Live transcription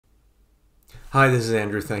Hi, this is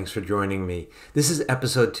Andrew. Thanks for joining me. This is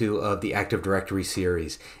episode 2 of the Active Directory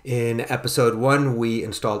series. In episode 1, we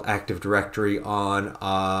installed Active Directory on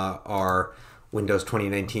our Windows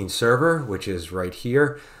 2019 server, which is right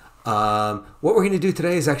here. What we're going to do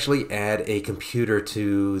today is actually add a computer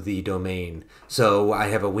to the domain. So I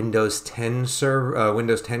have a Windows 10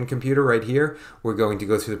 Windows 10 computer right here. We're going to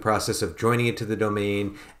go through the process of joining it to the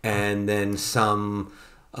domain and then some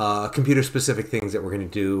computer-specific things that we're going to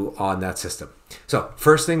do on that system. So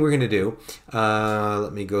first thing we're going to do,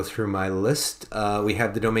 let me go through my list. We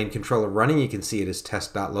have the domain controller running. You can see it is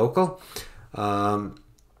test.local.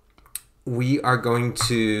 We are going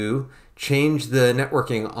to change the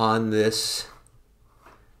networking on this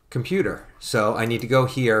computer. So I need to go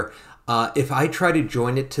here. If I try to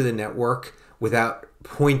join it to the network without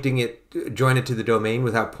join it to the domain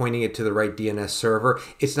without pointing it to the right DNS server,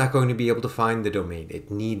 it's not going to be able to find the domain. It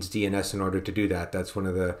needs DNS in order to do that. That's one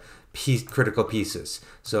of the critical pieces.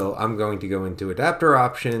 So I'm going to go into adapter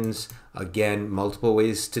options. Again, multiple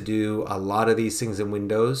ways to do a lot of these things in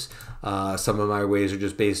Windows. Some of my ways are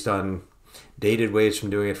just based on dated ways from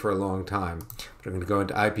doing it for a long time. But I'm going to go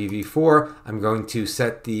into IPv4. I'm going to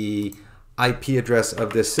set the IP address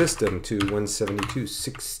of this system to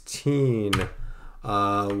 172.16.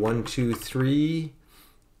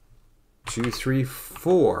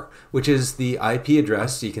 123.234, which is the IP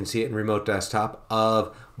address, you can see it in remote desktop,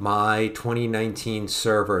 of my 2019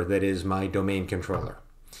 server that is my domain controller.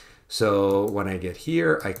 So when I get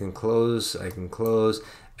here, I can close,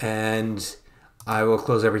 and I will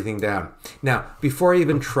close everything down. Now, before I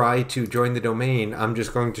even try to join the domain, I'm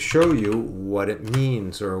just going to show you what it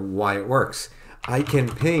means or why it works. I can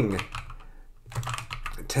ping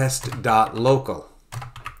test.local.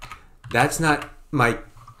 That's not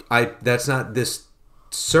that's not this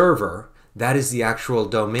server, that is the actual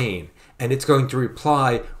domain. And it's going to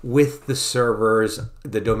reply with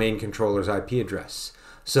the domain controller's IP address.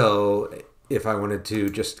 So if I wanted to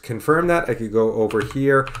just confirm that, I could go over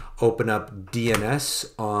here, open up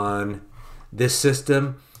DNS on this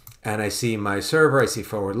system, and I see my server, I see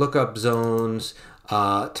forward lookup zones,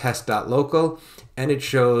 test.local, and it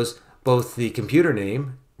shows both the computer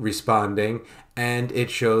name responding, and it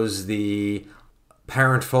shows the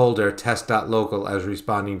parent folder test.local as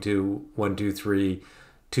responding to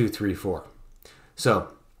 123.234.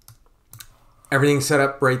 So everything's set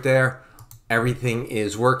up right there. Everything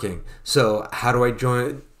is working. So how do I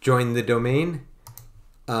join the domain?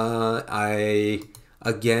 Again,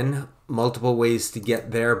 multiple ways to get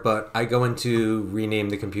there, but I go into rename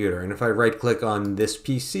the computer. And if I right click on this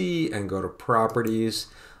PC and go to properties,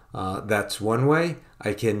 that's one way.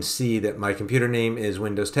 I can see that my computer name is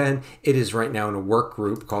Windows 10. It is right now in a work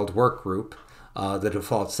group called work group, the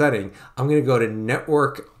default setting. I'm going to go to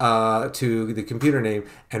network to the computer name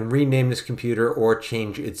and rename this computer or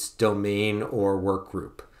change its domain or work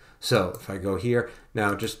group. So if I go here,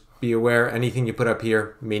 now just be aware, anything you put up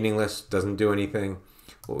here, meaningless, doesn't do anything.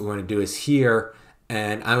 What we want to do is here,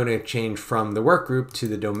 and I'm going to change from the work group to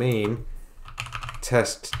the domain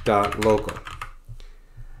test.local.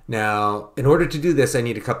 Now, in order to do this, I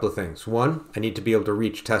need a couple of things. One, I need to be able to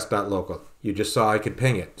reach test.local. You just saw I could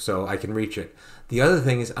ping it, so I can reach it. The other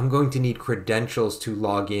thing is I'm going to need credentials to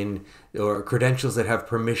log in, or credentials that have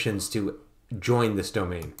permissions to join this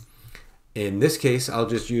domain. In this case, I'll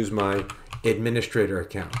just use my administrator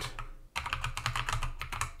account.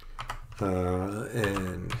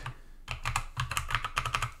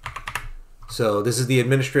 So this is the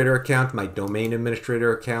administrator account, my domain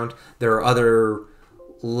administrator account. There are other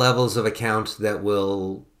levels of accounts that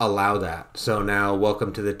will allow that. So now,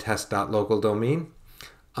 welcome to the test.local domain.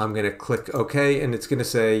 I'm going to click OK, and it's going to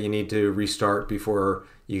say you need to restart before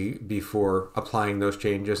applying those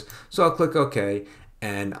changes. So I'll click OK,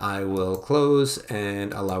 and I will close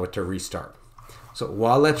and allow it to restart. So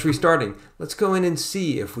while that's restarting, let's go in and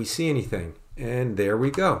see if we see anything. And there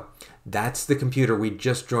we go. That's the computer we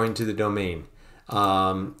just joined to the domain.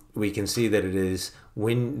 We can see that it is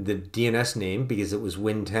the DNS name, because it was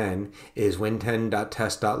Win10, is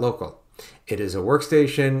win10.test.local. It is a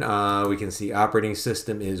workstation. We can see operating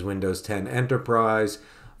system is Windows 10 Enterprise,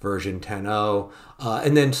 version 10.0,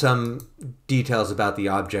 and then some details about the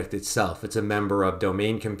object itself. It's a member of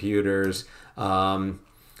domain computers, and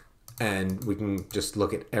we can just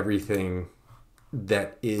look at everything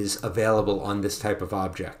that is available on this type of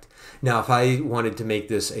object. Now, if I wanted to make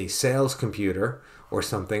this a sales computer or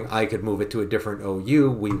something, I could move it to a different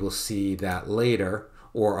OU. We will see that later,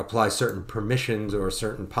 or apply certain permissions or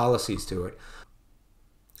certain policies to it.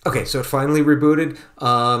 Okay, so it finally rebooted.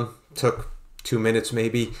 Took 2 minutes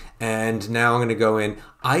maybe, and now I'm going to go in.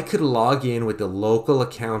 I could log in with the local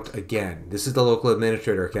account again. This is the local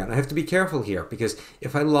administrator account. I have to be careful here because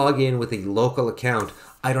if I log in with a local account,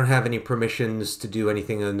 I don't have any permissions to do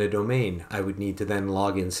anything on the domain. I would need to then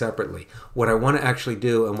log in separately. What I want to actually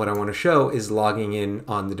do and what I want to show is logging in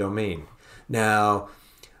on the domain. Now,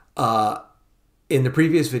 in the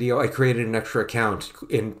previous video, I created an extra account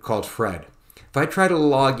called Fred. If I try to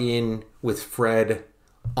log in with Fred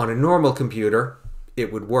on a normal computer,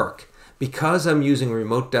 it would work. Because I'm using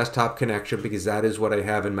remote desktop connection, because that is what I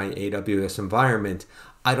have in my AWS environment,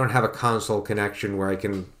 I don't have a console connection where I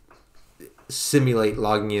can simulate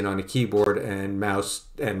logging in on a keyboard and mouse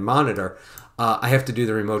and monitor. I have to do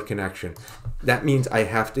the remote connection. That means I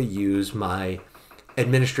have to use my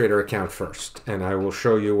administrator account first, and I will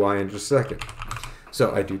show you why in just a second.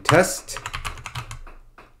 So I do test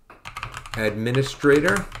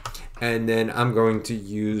administrator, and then I'm going to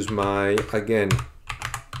use my, again,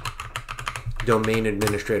 domain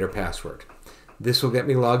administrator password. This will get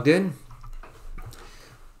me logged in.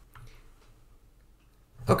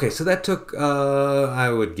 Okay, so that took, I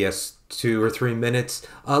would guess, 2 or 3 minutes,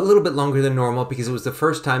 a little bit longer than normal because it was the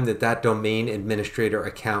first time that that domain administrator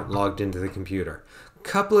account logged into the computer.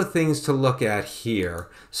 Couple of things to look at here.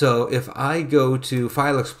 So if I go to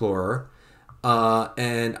File Explorer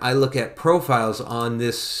and I look at profiles on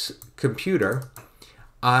this computer,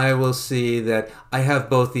 I will see that I have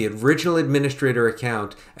both the original administrator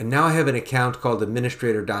account and now I have an account called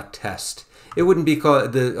administrator.test. It wouldn't be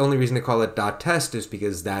called, the only reason to call it .test is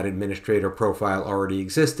because that administrator profile already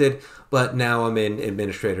existed, but now I'm in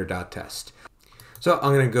administrator.test. So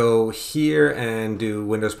I'm going to go here and do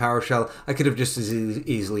Windows PowerShell. I could have just as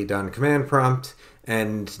easily done command prompt,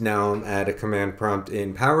 and now I'm at a command prompt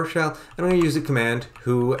in PowerShell, and I'm going to use the command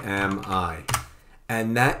who am I?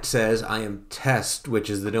 And that says I am test, which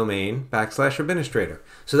is the domain, /administrator.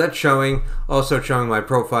 So that's showing, also showing my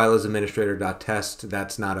profile as administrator.test.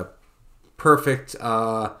 That's not a perfect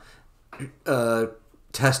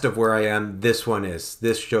test of where I am. This one is.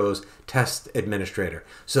 This shows test administrator.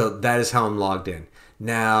 So that is how I'm logged in.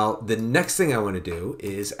 Now, the next thing I want to do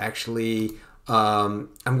is actually, I'm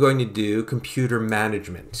going to do computer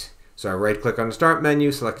management. So I right click on the start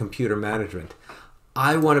menu, select computer management.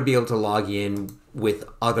 I want to be able to log in with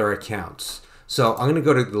other accounts. So I'm going to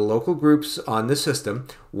go to the local groups on the system.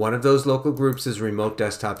 One of those local groups is remote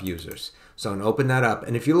desktop users. So I'm going to open that up.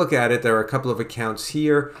 And if you look at it, there are a couple of accounts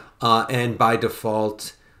here. And by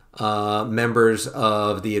default, members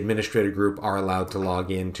of the administrator group are allowed to log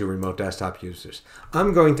in to remote desktop users.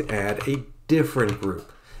 I'm going to add a different group.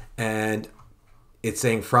 And it's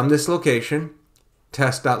saying from this location,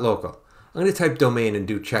 test.local. I'm going to type domain and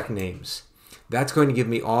do check names. That's going to give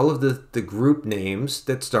me all of the group names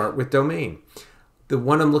that start with domain. The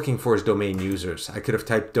one I'm looking for is domain users. I could have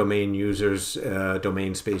typed domain users,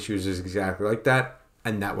 domain space users exactly like that,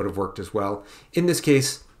 and that would have worked as well. In this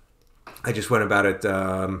case, I just went about it,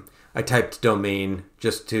 I typed domain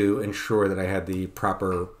just to ensure that I had the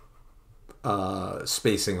proper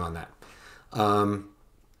spacing on that.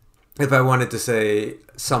 If I wanted to say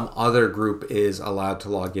some other group is allowed to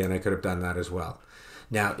log in, I could have done that as well.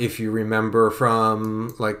 Now, if you remember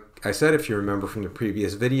from, like I said, if you remember from the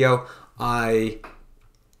previous video, I,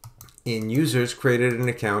 in users, created an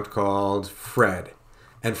account called Fred.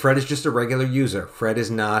 And Fred is just a regular user. Fred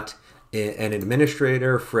is not an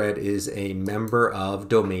administrator. Fred is a member of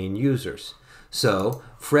domain users. So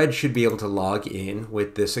Fred should be able to log in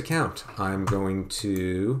with this account. I'm going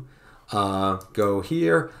to go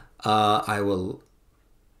here. I will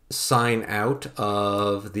sign out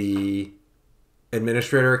of the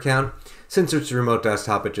administrator account. Since it's a remote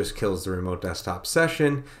desktop, it just kills the remote desktop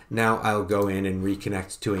session. Now I'll go in and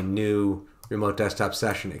reconnect to a new remote desktop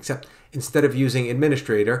session, except instead of using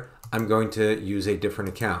administrator, I'm going to use a different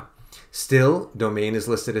account. Still, domain is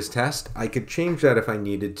listed as test. I could change that if I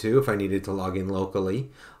needed to, log in locally.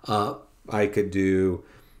 I could do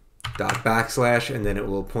 // and then it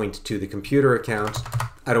will point to the computer account.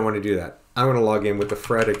 I don't want to do that. I want to log in with the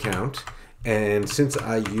Fred account. And since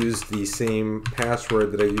I use the same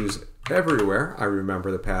password that I use everywhere, I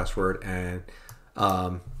remember the password and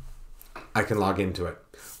I can log into it.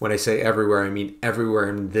 When I say everywhere, I mean everywhere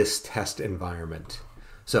in this test environment.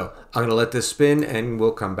 So I'm going to let this spin and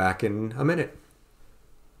we'll come back in a minute.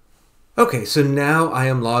 Okay, so now I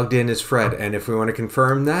am logged in as Fred, and if we want to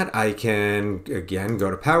confirm that, I can again go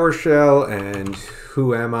to PowerShell and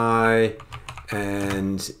who am I,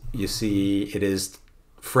 and you see it is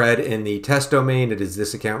Fred in the test domain. It is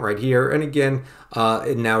this account right here, and again,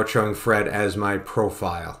 now it's showing Fred as my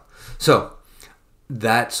profile. So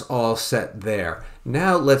that's all set there.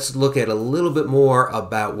 Now let's look at a little bit more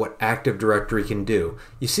about what Active Directory can do.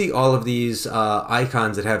 You see all of these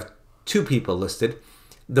icons that have 2 people listed.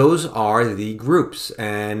 Those are the groups,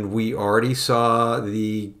 and we already saw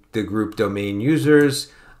the group domain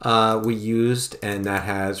users we used, and that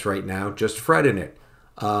has right now just Fred in it.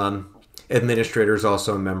 Administrator is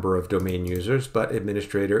also a member of domain users, but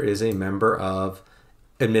administrator is a member of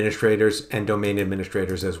administrators and domain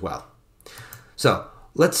administrators as well. So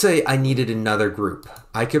let's say I needed another group.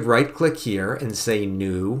 I could right click here and say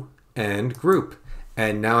new and group.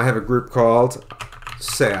 And now I have a group called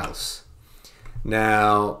sales.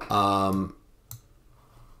 Now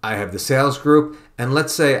I have the sales group, and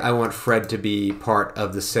let's say I want Fred to be part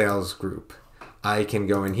of the sales group. I can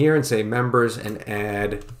go in here and say members and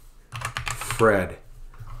add Fred.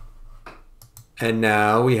 And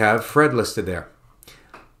now we have Fred listed there.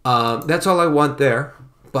 That's all I want there.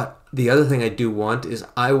 But the other thing I do want is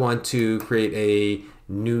I want to create a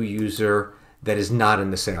new user that is not in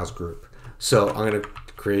the sales group. So I'm going to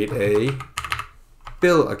create a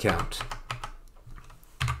Bill account.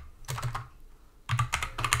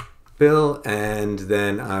 Bill, and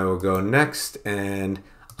then I will go next, and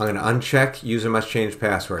I'm going to uncheck user must change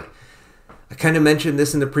password. I kind of mentioned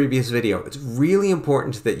this in the previous video. It's really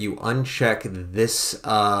important that you uncheck this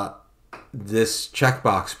this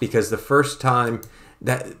checkbox, because the first time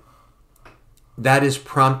that is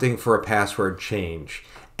prompting for a password change,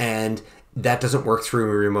 and that doesn't work through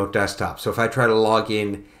a remote desktop. So if I try to log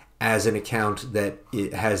in as an account that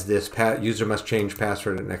it has this user must change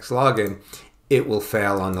password at next login, it will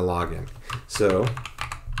fail on the login. So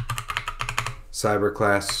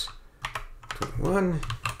cyberclass 21,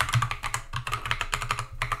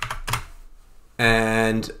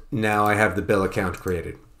 and now I have the Bill account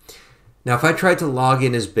created. Now, if I tried to log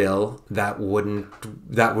in as Bill, that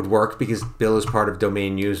would work because Bill is part of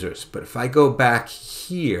domain users. But if I go back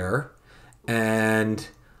here and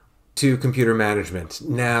to computer management,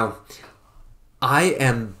 now I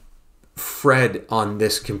am Fred on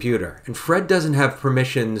this computer, and Fred doesn't have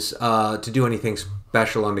permissions to do anything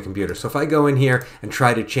special on the computer. So if I go in here and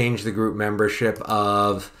try to change the group membership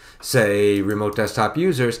of, say, remote desktop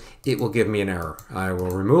users, it will give me an error. I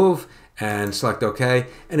will remove and select OK,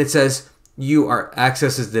 and it says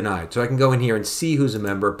access is denied. So I can go in here and see who's a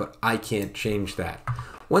member, but I can't change that.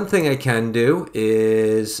 One thing I can do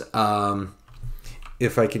is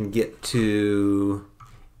if I can get to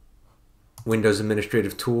Windows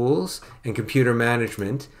Administrative Tools and Computer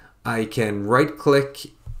Management, I can right click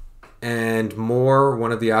and more.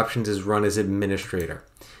 One of the options is Run as Administrator.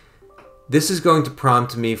 This is going to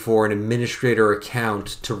prompt me for an administrator account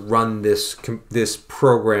to run this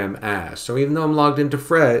program as. So even though I'm logged into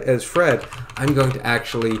Fred, I'm going to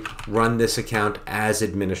actually run this account as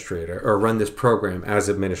administrator, or run this program as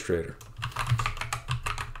administrator.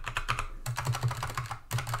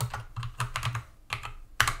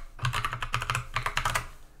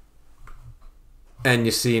 And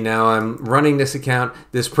you see now I'm running this account,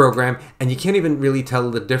 this program, and you can't even really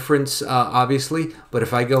tell the difference, obviously. But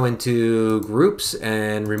if I go into groups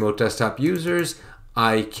and remote desktop users,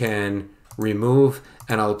 I can remove,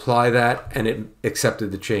 and I'll apply that, and it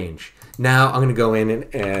accepted the change. Now I'm going to go in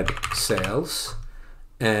and add sales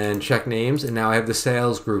and check names, and now I have the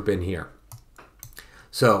sales group in here.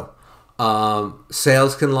 So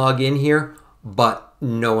sales can log in here, but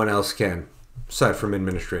no one else can, aside from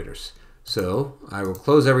administrators. So I will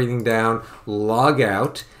close everything down, log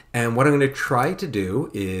out, and what I'm going to try to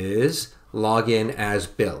do is log in as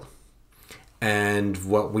Bill. And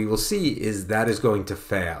what we will see is that is going to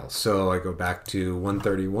fail. So I go back to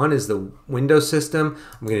 131 is the Windows system.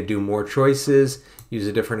 I'm going to do more choices, use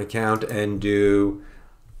a different account, and do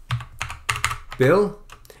Bill.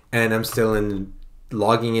 And I'm still in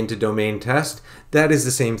logging into domain test. That is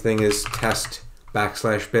the same thing as test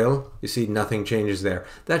 /Bill. You see nothing changes there.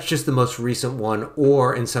 That's just the most recent one,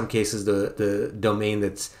 or in some cases the domain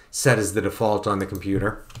that's set as the default on the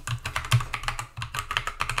computer.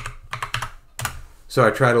 So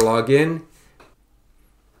I try to log in,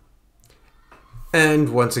 and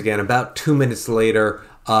once again, about 2 minutes later,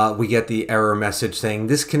 we get the error message saying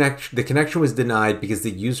the connection was denied because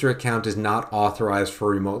the user account is not authorized for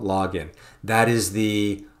remote login. That is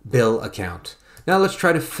the Bill account. Now let's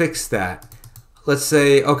try to fix that. Let's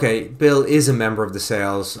say, okay, Bill is a member of the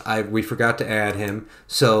sales. We forgot to add him,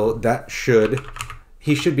 so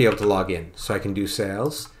he should be able to log in. So I can do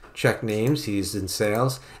sales, check names, he's in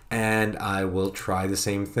sales, and I will try the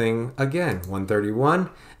same thing again, 131,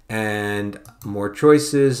 and more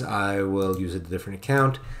choices. I will use a different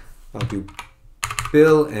account. I'll do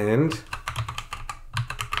Bill and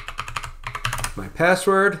my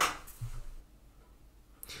password.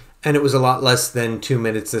 And it was a lot less than 2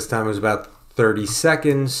 minutes this time. It was about 30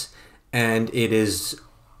 seconds. And it is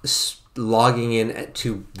logging in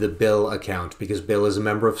to the Bill account because Bill is a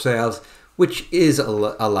member of sales, which is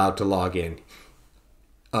allowed to log in.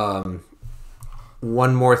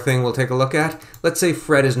 One more thing we'll take a look at. Let's say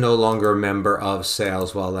Fred is no longer a member of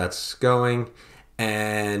sales while that's going.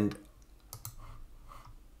 And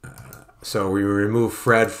so we remove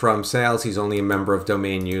Fred from sales. He's only a member of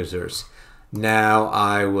domain users. Now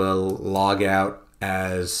I will log out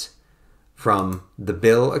as from the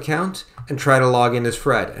Bill account and try to log in as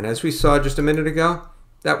Fred. And as we saw just a minute ago,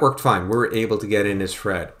 that worked fine. We were able to get in as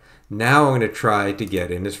Fred. Now I'm going to try to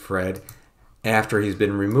get in as Fred after he's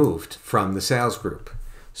been removed from the sales group.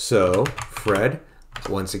 So Fred,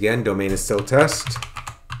 once again, domain is still test.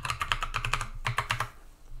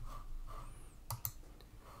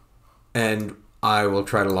 And I will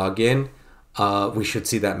try to log in. We should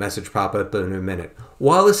see that message pop up in a minute.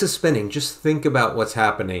 While this is spinning, just think about what's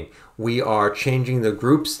happening. We are changing the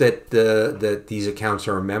groups that these accounts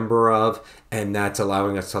are a member of, and that's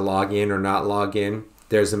allowing us to log in or not log in.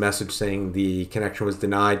 There's a message saying the connection was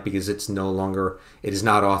denied because it is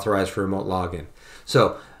not authorized for remote login.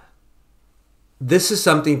 So this is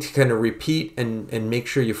something to kind of repeat and make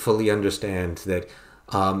sure you fully understand that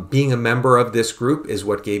being a member of this group is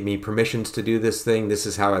what gave me permissions to do this thing. This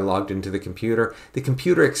is how I logged into the computer. The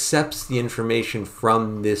computer accepts the information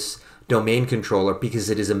from this domain controller because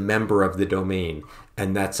it is a member of the domain.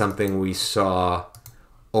 And that's something we saw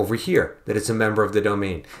over here, that it's a member of the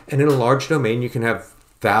domain. And in a large domain, you can have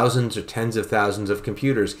thousands or tens of thousands of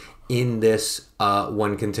computers in this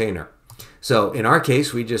one container. So in our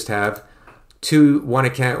case, we just have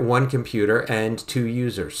one computer and 2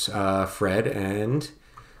 users, Fred and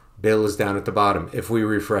Bill is down at the bottom. If we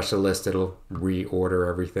refresh the list, it'll reorder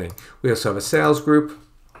everything. We also have a sales group,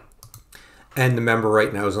 and the member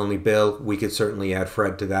right now is only Bill. We could certainly add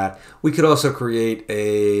Fred to that. We could also create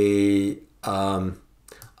a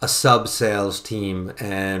sub-sales team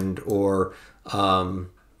or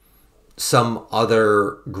some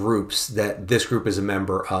other groups that this group is a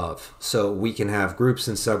member of. So we can have groups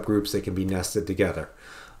and subgroups that can be nested together.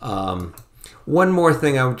 One more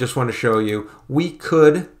thing I just want to show you. We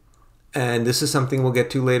could, and this is something we'll get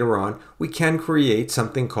to later on, we can create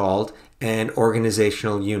something called an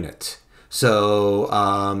organizational unit. So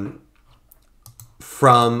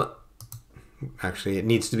actually it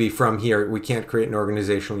needs to be from here. We can't create an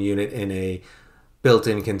organizational unit in a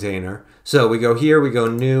built-in container. So we go here, we go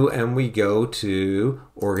new, and we go to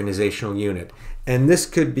organizational unit. And this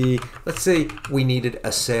could be, let's say we needed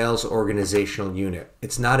a sales organizational unit.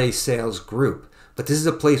 It's not a sales group, but this is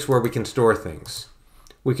a place where we can store things.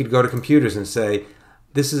 We could go to computers and say,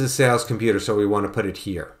 this is a sales computer, so we want to put it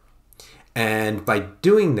here. And by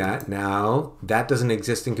doing that, now that doesn't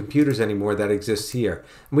exist in computers anymore, that exists here.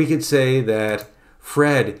 And we could say that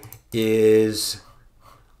Fred is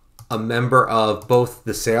a member of both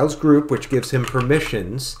the sales group, which gives him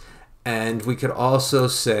permissions, and we could also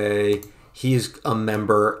say he's a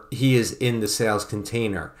member, he is in the sales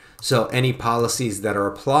container. So any policies that are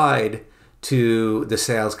applied to the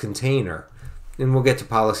sales container, and we'll get to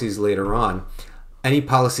policies later on, any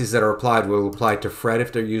policies that are applied will apply to Fred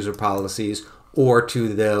if they're user policies, or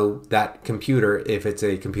to that computer if it's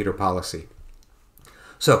a computer policy.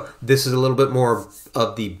 So this is a little bit more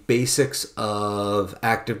of the basics of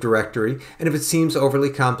Active Directory. And if it seems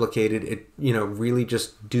overly complicated, really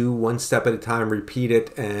just do one step at a time, repeat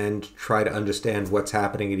it, and try to understand what's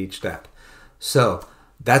happening at each step. So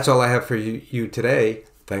that's all I have for you today.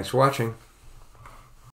 Thanks for watching.